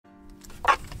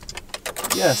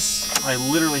Yes, I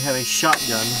literally have a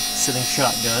shotgun, sitting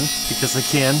shotgun, because I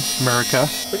can, America.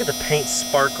 Look at the paint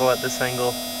sparkle at this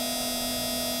angle.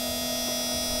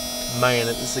 Man,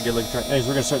 this is a good looking truck. Anyways,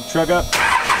 we're gonna start the truck up.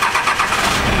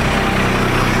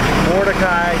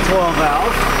 Mordecai 12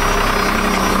 valve.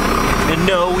 And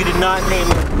no, we did not name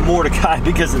it Mordecai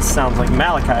because it sounds like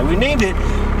Malachi. We named it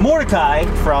Mordecai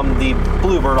from the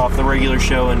Bluebird off the regular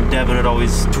show, and Devin would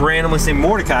always randomly say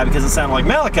Mordecai because it sounded like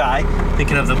Malachi,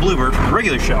 thinking of the Bluebird from the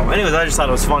regular show. Anyways, I just thought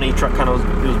it was funny. Truck kind of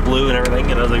was blue and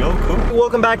everything, and I was like, oh, cool.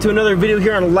 Welcome back to another video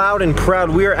here on Loud and Proud.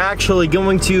 We are actually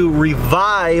going to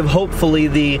revive, hopefully,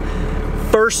 the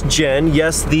first gen.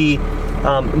 Yes, the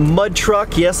mud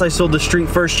truck. Yes, I sold the street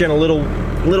first gen a little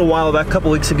while back, a couple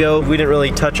weeks ago. We didn't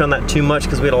really touch on that too much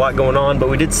because we had a lot going on, but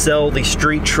we did sell the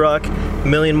street truck,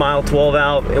 million mile 12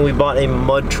 valve, and we bought a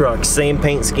mud truck. Same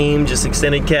paint scheme, just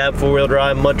extended cab, 4-wheel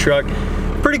drive, mud truck.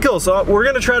 Pretty cool. So we're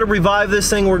gonna try to revive this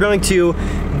thing. We're going to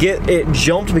get it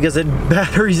jumped because the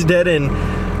battery's dead, and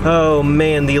oh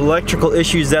man, the electrical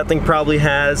issues that thing probably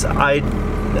has, I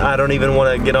don't even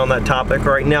want to get on that topic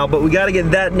right now, but we got to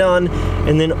get that done,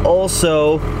 and then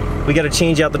also we got to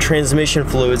change out the transmission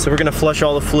fluid. So we're going to flush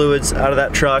all the fluids out of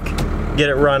that truck, get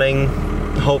it running,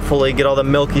 hopefully get all the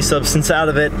milky substance out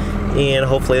of it, and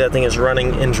hopefully that thing is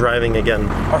running and driving again.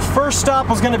 Our first stop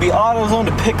was going to be AutoZone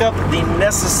to pick up the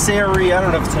necessary, I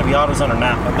don't know if it's going to be AutoZone or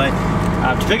not,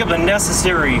 but to pick up the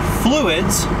necessary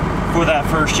fluids for that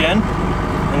first gen.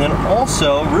 And then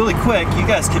also, really quick, you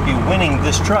guys could be winning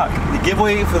this truck. The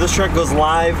giveaway for this truck goes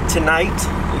live tonight,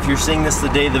 if you're seeing this the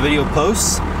day the video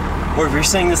posts, or if you're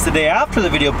seeing this the day after the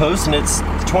video posts and it's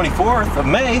the 24th of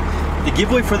May, the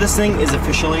giveaway for this thing is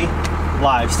officially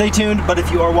live. Stay tuned, but if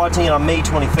you are watching it on May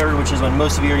 23rd, which is when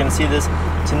most of you are gonna see this,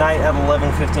 tonight at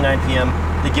 11:59 p.m.,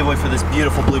 the giveaway for this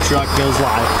beautiful blue truck goes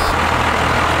live.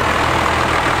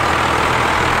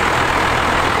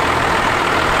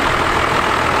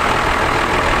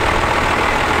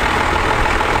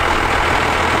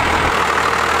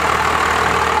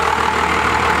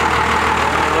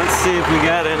 See if we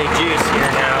got any juice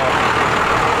here now.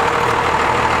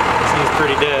 Seems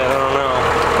pretty dead, I don't know.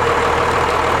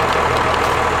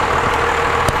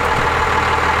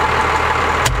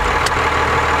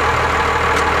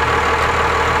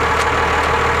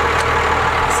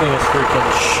 This thing is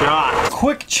freaking shot.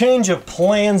 Quick change of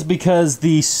plans because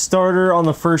the starter on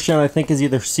the first gen I think is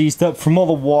either seized up from all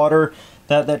the water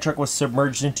that truck was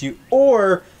submerged into,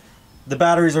 or the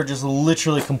batteries are just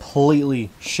literally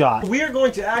completely shot. We are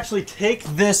going to actually take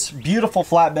this beautiful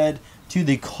flatbed to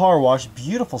the car wash,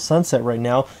 beautiful sunset right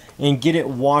now, and get it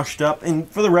washed up. And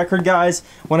for the record, guys,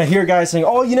 when I hear guys saying,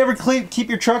 oh, you never keep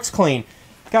your trucks clean.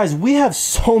 Guys, we have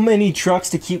so many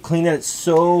trucks to keep clean that it's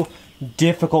so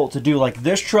difficult to do. Like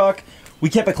this truck,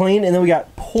 we kept it clean and then we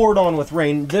got poured on with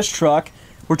rain. This truck,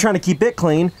 we're trying to keep it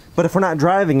clean, but if we're not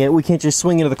driving it, we can't just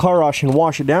swing into the car wash and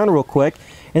wash it down real quick.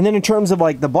 And then in terms of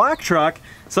like the black truck,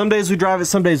 some days we drive it,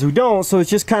 some days we don't. So it's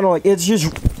just kind of like, it's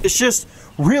just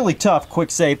really tough,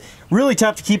 quick save. Really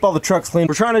tough to keep all the trucks clean.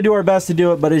 We're trying to do our best to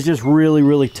do it, but it's just really,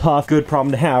 really tough. Good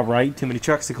problem to have, right? Too many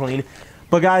trucks to clean.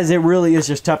 But guys, it really is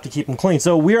just tough to keep them clean.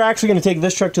 So we're actually gonna take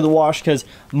this truck to the wash because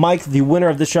Mike, the winner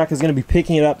of this truck, is gonna be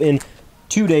picking it up in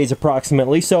 2 days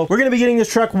approximately. So we're gonna be getting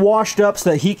this truck washed up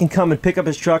so that he can come and pick up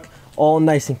his truck all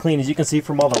nice and clean. As you can see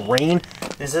from all the rain,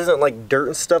 this isn't like dirt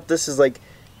and stuff. This is like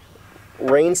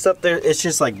rain stuff there. It's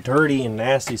just like dirty and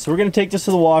nasty. So we're gonna take this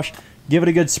to the wash, give it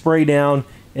a good spray down,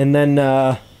 and then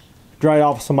dry it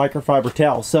off with some microfiber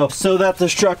towel. So that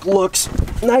this truck looks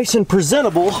nice and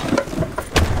presentable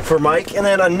for Mike. And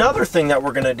then another thing that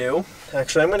we're gonna do,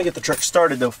 actually I'm gonna get the truck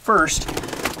started though first,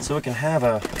 so we can have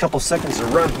a couple seconds to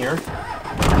run here.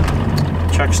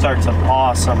 Truck starts up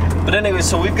awesome. But anyway,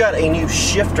 so we've got a new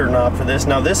shifter knob for this.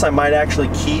 Now this I might actually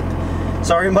keep.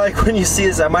 Sorry Mike, when you see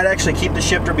this, I might actually keep the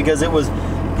shifter because it was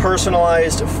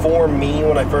personalized for me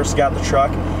when I first got the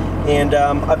truck. And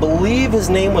I believe his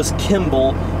name was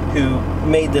Kimball who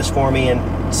made this for me,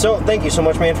 and so thank you so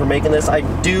much, man, for making this. I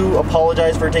do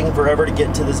apologize for taking forever to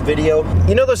get to this video.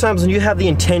 You know those times when you have the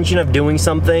intention of doing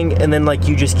something and then like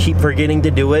you just keep forgetting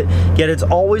to do it, yet it's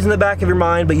always in the back of your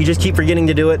mind, but you just keep forgetting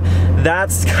to do it?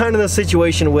 That's kind of the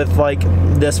situation with like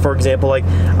this, for example. Like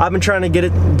I've been trying to get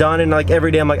it done, and like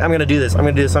every day I'm like, I'm gonna do this, I'm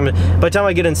gonna do this, by the time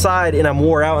I get inside and I'm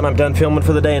wore out and I'm done filming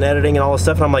for the day and editing and all this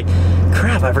stuff, and I'm like,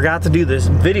 crap, I forgot to do this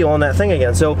video on that thing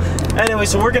again. So anyway,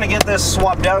 so we're gonna get this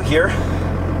swapped out here.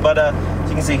 But as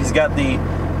you can see, he's got the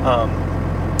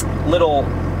little,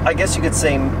 I guess you could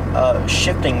say,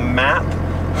 shifting map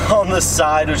on the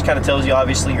side, which kind of tells you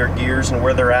obviously your gears and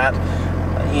where they're at.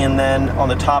 And then on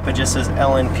the top it just says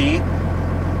LNP.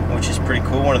 which is pretty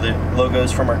cool. One of the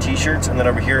logos from our t-shirts. And then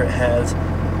over here it has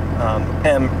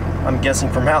M, I'm guessing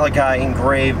from Malachi,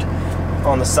 engraved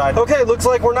on the side. Okay, looks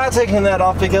like we're not taking that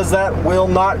off because that will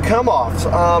not come off.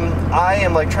 I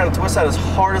am like trying to twist that as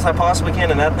hard as I possibly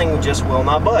can, and that thing just will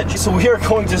not budge. So we are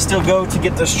going to still go to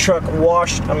get this truck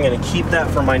washed. I'm gonna keep that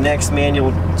for my next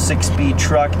manual 6-speed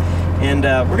truck, and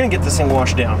we're gonna get this thing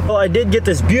washed down. Well, I did get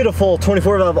this beautiful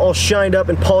 24 valve all shined up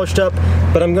and polished up,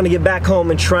 but I'm gonna get back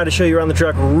home and try to show you around the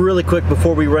truck really quick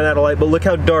before we run out of light. But look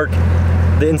how dark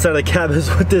the inside of the cab is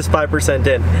with this 5%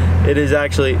 in. It is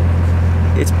actually,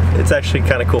 it's actually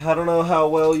kind of cool. I don't know how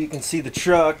well you can see the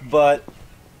truck, but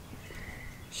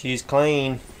she's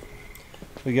clean.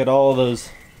 We got all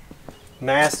those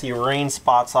nasty rain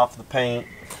spots off the paint,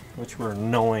 which were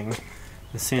annoying.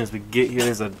 As soon as we get here,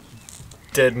 there's a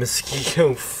dead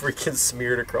mosquito freaking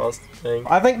smeared across the thing.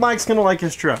 I think Mike's gonna like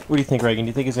his truck. What do you think, Reagan? Do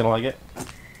you think he's gonna like it?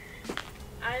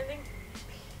 I think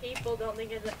people don't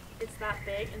think it's that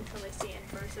big until they see it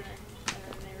in person, and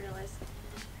then they realize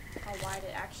how wide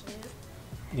it actually is.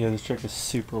 Yeah, this truck is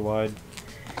super wide.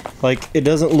 Like, it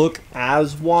doesn't look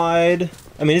as wide.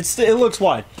 I mean, it looks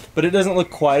wide, but it doesn't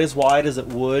look quite as wide as it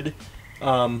would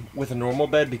with a normal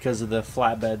bed because of the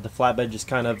flatbed. The flatbed just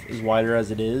kind of is wider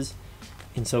as it is,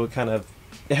 and so it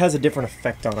has a different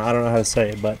effect on it. I don't know how to say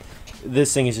it, but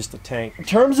this thing is just a tank. In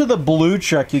terms of the blue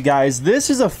truck, you guys, this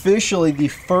is officially the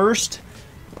first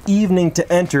evening to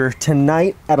enter.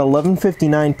 Tonight at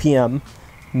 11:59 p.m.,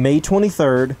 May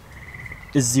 23rd,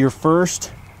 is your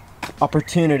first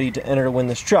opportunity to enter to win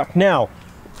this truck. Now,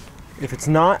 if it's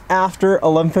not after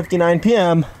 11:59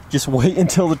 p.m., just wait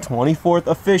until the 24th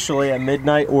officially at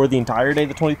midnight, or the entire day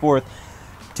the 24th,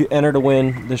 to enter to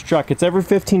win this truck. It's every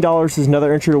 $15 is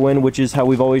another entry to win, which is how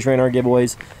we've always ran our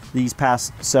giveaways these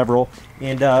past several.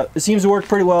 And it seems to work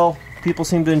pretty well. People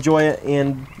seem to enjoy it,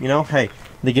 and you know, hey,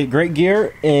 they get great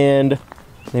gear, and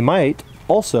they might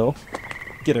also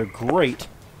get a great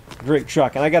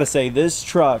truck. And I gotta say, this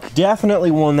truck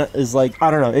definitely one that is like,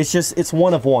 I don't know, it's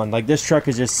one of one. Like, this truck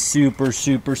is just super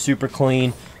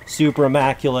clean, super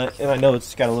immaculate, and I know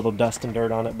it's got a little dust and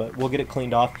dirt on it, but we'll get it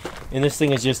cleaned off. And this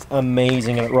thing is just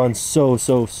amazing, and it runs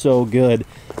so good.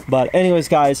 But anyways,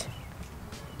 guys,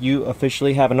 you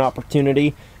officially have an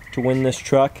opportunity to win this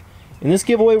truck. In this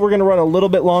giveaway, we're gonna run a little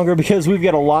bit longer because we've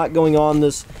got a lot going on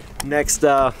this next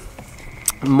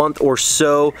month or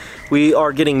so. We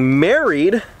are getting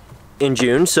married in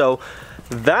June, so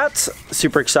that's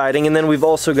super exciting. And then we've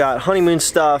also got honeymoon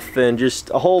stuff and just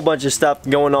a whole bunch of stuff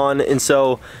going on, and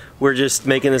so we're just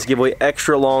making this giveaway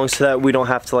extra long so that we don't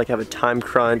have to like have a time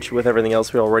crunch with everything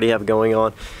else we already have going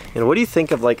on. And what do you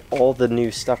think of like all the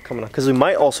new stuff coming up? Because we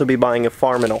might also be buying a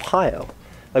farm in Ohio.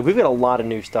 Like, we've got a lot of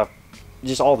new stuff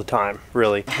just all the time,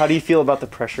 really. How do you feel about the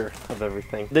pressure of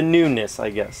everything? The newness, I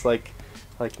guess, like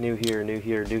new here,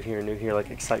 like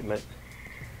excitement.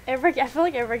 I feel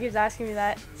like everybody keeps asking me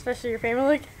that, especially your family.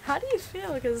 Like, how do you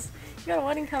feel? Because you got a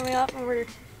wedding coming up, and we're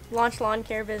launched lawn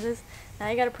care business. Now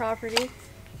you got a property,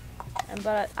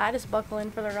 but I just buckle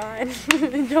in for the ride,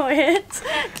 enjoy it.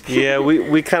 Yeah,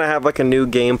 we kind of have like a new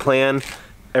game plan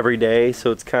every day,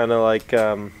 so it's kind of like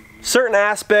certain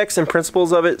aspects and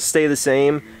principles of it stay the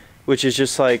same, which is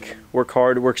just like work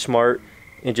hard, work smart,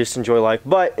 and just enjoy life.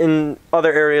 But in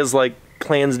other areas, like,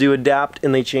 plans do adapt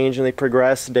and they change and they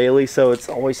progress daily, so it's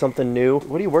always something new.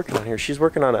 What are you working on here? She's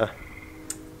working on a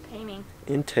painting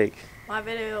intake. My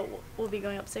video will be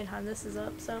going up same time this is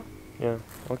up, so yeah,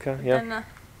 okay, yeah. And a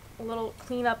little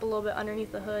clean up a little bit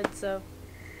underneath the hood, so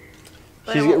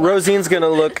Rosine's gonna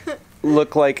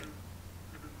look like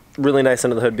really nice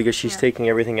under the hood because she's taking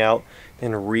everything out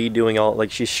and redoing all,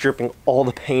 like, she's stripping all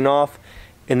the paint off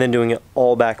and then doing it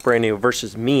all back brand new,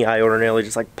 versus me, I ordinarily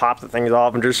just like pop the things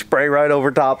off and just spray right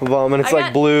over top of them, and it's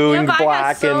like blue and black.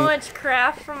 I got so much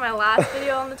crap from my last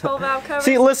video on the 12 valve cover.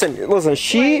 See, listen,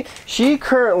 she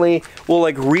currently will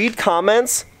like read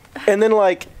comments and then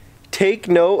like take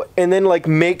note and then like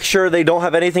make sure they don't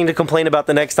have anything to complain about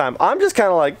the next time. I'm just kind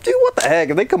of like, dude, what the heck?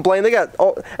 If they complain,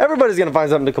 everybody's gonna find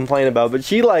something to complain about, but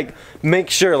she like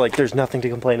makes sure like there's nothing to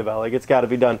complain about. Like, it's got to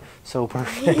be done so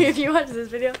perfect. If you watch this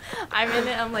video, I'm in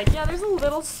it, I'm like, yeah, there's a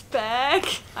little speck,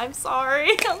 I'm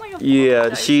sorry. I'm like,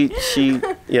 yeah,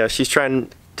 she's trying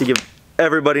to give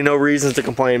everybody no reasons to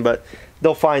complain, but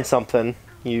they'll find something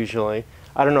usually.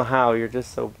 I don't know how. You're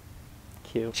just so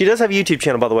cute. She does have a YouTube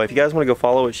channel, by the way. If you guys want to go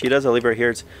follow it, she does. I'll leave it right here.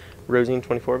 It's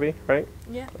Rosine24B, right?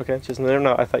 Yeah. Okay, just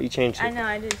no, I thought you changed it. I know,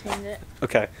 I did change it.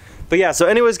 Okay. But yeah, so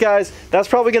anyways, guys, that's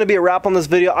probably going to be a wrap on this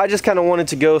video. I just kind of wanted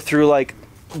to go through like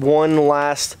one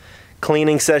last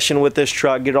cleaning session with this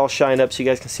truck, get it all shined up so you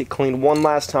guys can see it cleaned one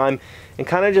last time, and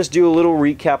kind of just do a little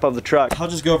recap of the truck. I'll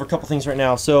just go over a couple things right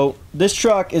now. So this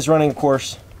truck is running, of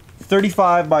course,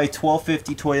 35 by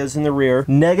 1250 Toyos in the rear,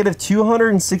 negative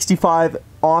 265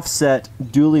 offset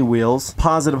dually wheels,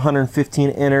 positive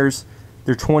 115 inners.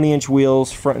 They're 20-inch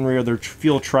wheels, front and rear. They're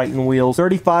Fuel Triton wheels.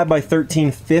 35 by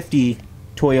 1350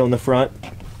 Toyo in the front.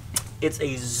 It's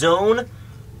a zone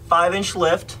 5-inch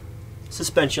lift,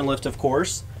 suspension lift, of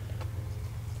course.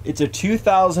 It's a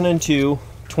 2002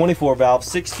 24 valve,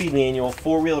 6-speed manual,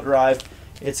 4-wheel drive.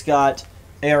 It's got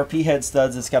ARP head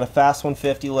studs. It's got a fast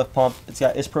 150 lift pump. It's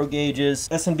got ISPRO gauges,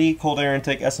 S&B cold air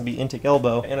intake, S&B intake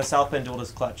elbow, and a South Bend dual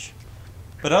disc clutch.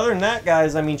 But other than that,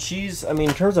 guys, I mean,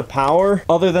 in terms of power,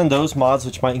 other than those mods,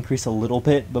 which might increase a little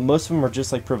bit, but most of them are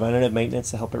just like preventative maintenance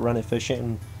to help it run efficient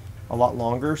and a lot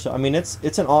longer. So I mean, it's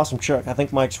an awesome truck. I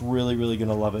think Mike's really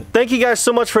gonna love it. Thank you guys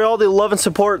so much for all the love and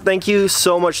support. Thank you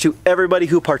so much to everybody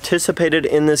who participated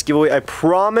in this giveaway. I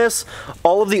promise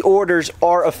all of the orders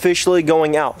are officially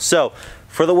going out. So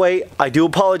for the wait, I do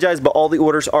apologize, but all the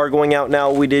orders are going out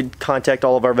now. We did contact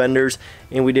all of our vendors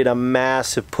and we did a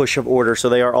massive push of orders, so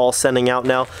they are all sending out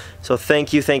now. So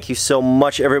thank you so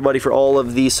much, everybody, for all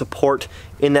of the support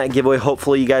in that giveaway.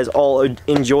 Hopefully you guys all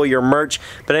enjoy your merch.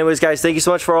 But anyways, guys, thank you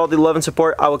so much for all the love and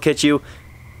support. I will catch you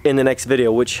in the next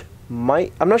video, which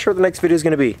I'm not sure what the next video is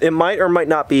gonna be. It might or might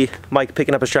not be Mike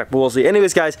picking up his truck, but we'll see.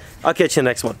 Anyways, guys, I'll catch you in the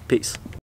next one. Peace.